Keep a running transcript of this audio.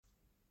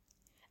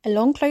A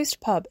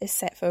long-closed pub is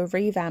set for a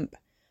revamp.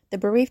 The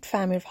bereaved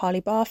family of Harley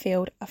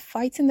Barfield are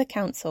fighting the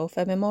council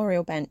for a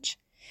memorial bench,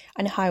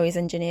 and highways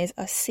engineers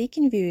are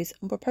seeking views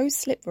on proposed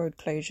slip road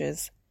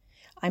closures.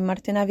 I'm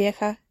Martina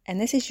Vieja,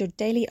 and this is your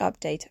daily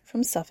update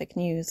from Suffolk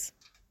News.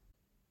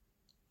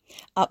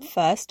 Up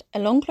first, a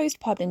long-closed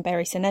pub in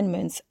Bury St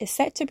Edmunds is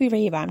set to be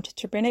revamped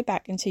to bring it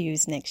back into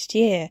use next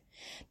year.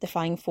 The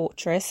Flying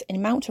Fortress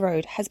in Mount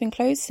Road has been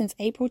closed since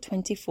April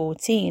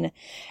 2014,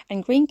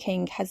 and Green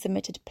King has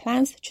submitted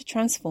plans to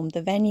transform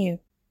the venue.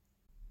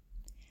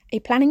 A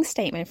planning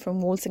statement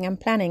from Walsingham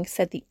Planning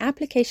said the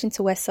application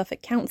to West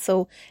Suffolk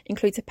Council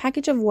includes a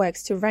package of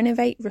works to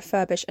renovate,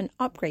 refurbish and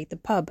upgrade the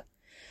pub.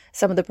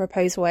 Some of the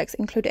proposed works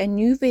include a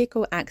new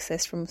vehicle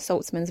access from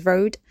Saltzman's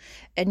Road,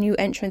 a new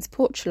entrance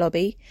porch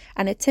lobby,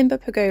 and a timber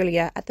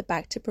pergola at the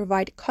back to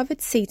provide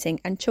covered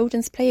seating and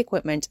children's play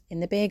equipment in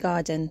the beer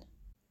garden.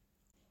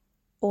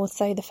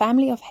 Also, the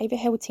family of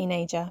Haverhill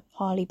teenager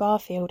Harley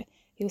Barfield,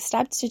 who was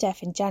stabbed to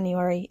death in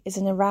January, is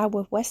in a row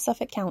with West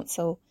Suffolk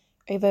Council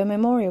over a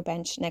memorial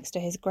bench next to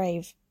his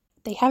grave.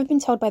 They have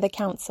been told by the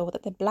council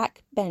that the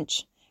black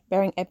bench,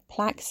 bearing a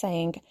plaque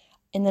saying,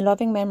 "In the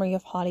loving memory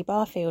of Harley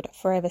Barfield,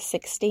 forever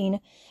 16,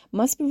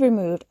 must be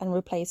removed and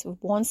replaced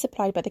with one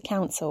supplied by the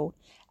council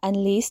and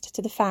leased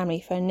to the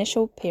family for an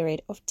initial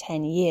period of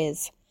 10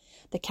 years.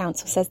 The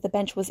council says the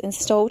bench was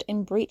installed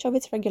in breach of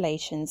its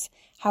regulations.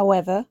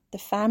 However, the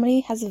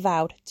family has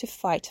vowed to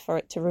fight for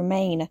it to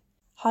remain.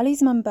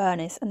 Harley's mum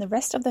Bernice and the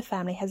rest of the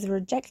family has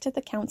rejected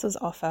the council's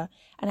offer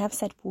and have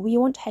said, "We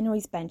want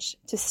Henry's bench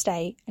to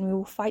stay and we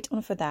will fight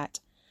on for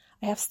that.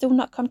 I have still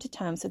not come to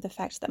terms with the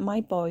fact that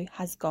my boy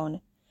has gone,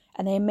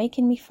 and they are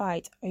making me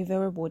fight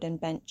over a wooden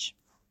bench."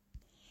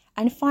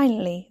 And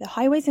finally, the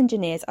highways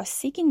engineers are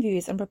seeking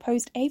views on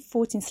proposed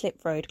A14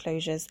 slip road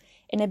closures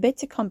in a bid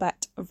to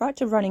combat rut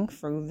running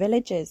through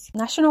villages.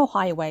 National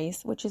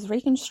Highways, which is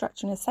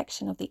reconstructing a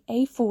section of the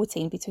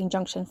A14 between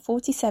junction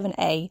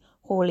 47A,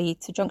 Hawley,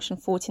 to junction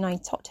 49,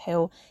 Tot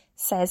Hill,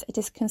 says it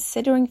is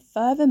considering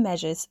further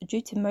measures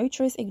due to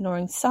motorists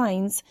ignoring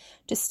signs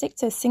to stick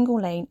to a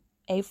single-lane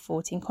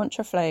A14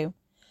 contraflow.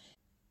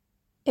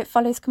 It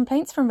follows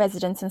complaints from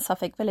residents in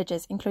Suffolk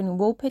villages, including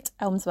Woolpit,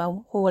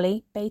 Elmswell,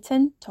 Hawley,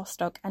 Bayton,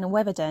 Tostock and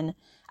Weatherden,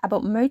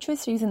 about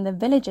motorists using the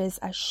villages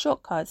as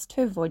shortcuts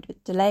to avoid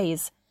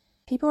delays.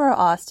 People are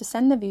asked to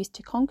send their views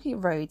to Concrete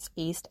Roads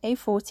East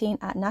A14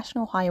 at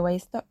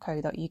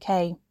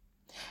nationalhighways.co.uk.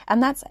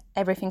 And that's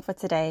everything for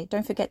today.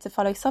 Don't forget to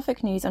follow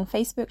Suffolk News on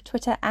Facebook,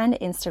 Twitter and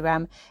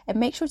Instagram, and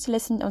make sure to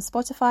listen on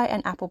Spotify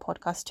and Apple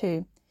Podcasts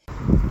too.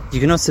 You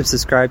can also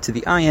subscribe to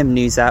the IM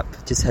News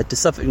app. Just head to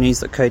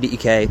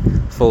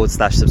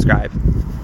suffolknews.co.uk/subscribe.